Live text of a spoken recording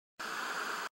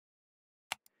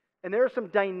And there are some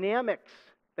dynamics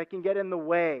that can get in the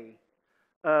way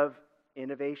of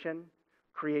innovation,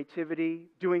 creativity,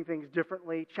 doing things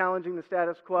differently, challenging the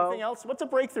status quo. Anything else? What's a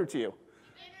breakthrough to you?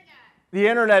 The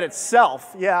internet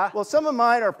itself, yeah. Well, some of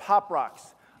mine are pop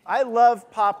rocks. I love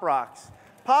pop rocks.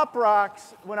 Pop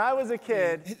rocks, when I was a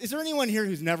kid. Is there anyone here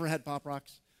who's never had pop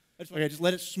rocks? Okay, just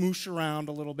let it smoosh around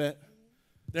a little bit.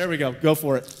 There we go. Go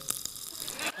for it.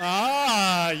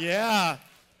 Ah, yeah.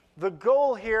 The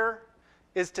goal here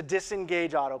is to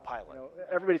disengage autopilot.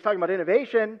 Everybody's talking about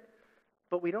innovation,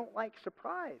 but we don't like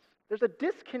surprise. There's a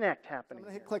disconnect happening. I'm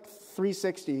going to hit click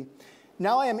 360.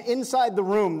 Now I am inside the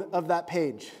room of that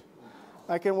page.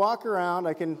 I can walk around,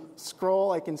 I can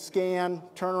scroll, I can scan,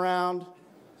 turn around.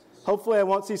 Hopefully I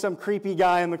won't see some creepy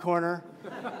guy in the corner.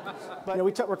 But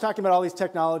we're talking about all these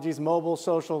technologies, mobile,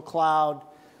 social, cloud,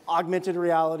 augmented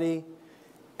reality.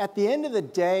 At the end of the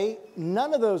day,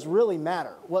 none of those really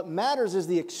matter. What matters is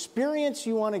the experience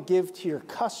you want to give to your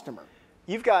customer.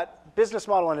 You've got business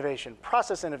model innovation,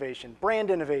 process innovation, brand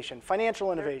innovation,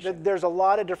 financial innovation. There's a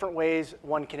lot of different ways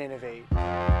one can innovate.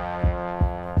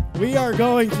 We are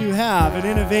going to have an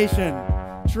innovation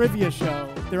trivia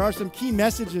show. There are some key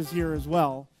messages here as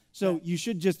well. So you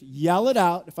should just yell it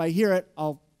out. If I hear it,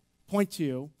 I'll point to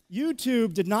you.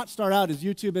 YouTube did not start out as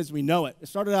YouTube as we know it. It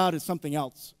started out as something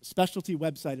else, a specialty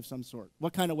website of some sort.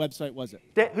 What kind of website was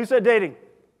it? Who said dating?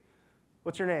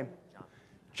 What's your name? John.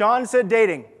 John said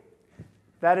dating.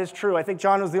 That is true. I think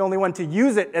John was the only one to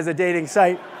use it as a dating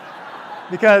site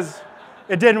because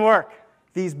it didn't work.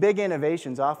 These big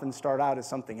innovations often start out as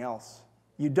something else.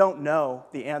 You don't know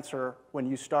the answer when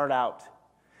you start out.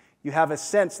 You have a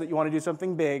sense that you want to do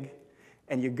something big,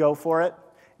 and you go for it.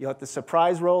 You let the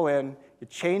surprise roll in. You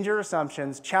change your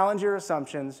assumptions, challenge your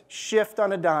assumptions, shift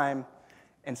on a dime,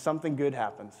 and something good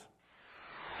happens.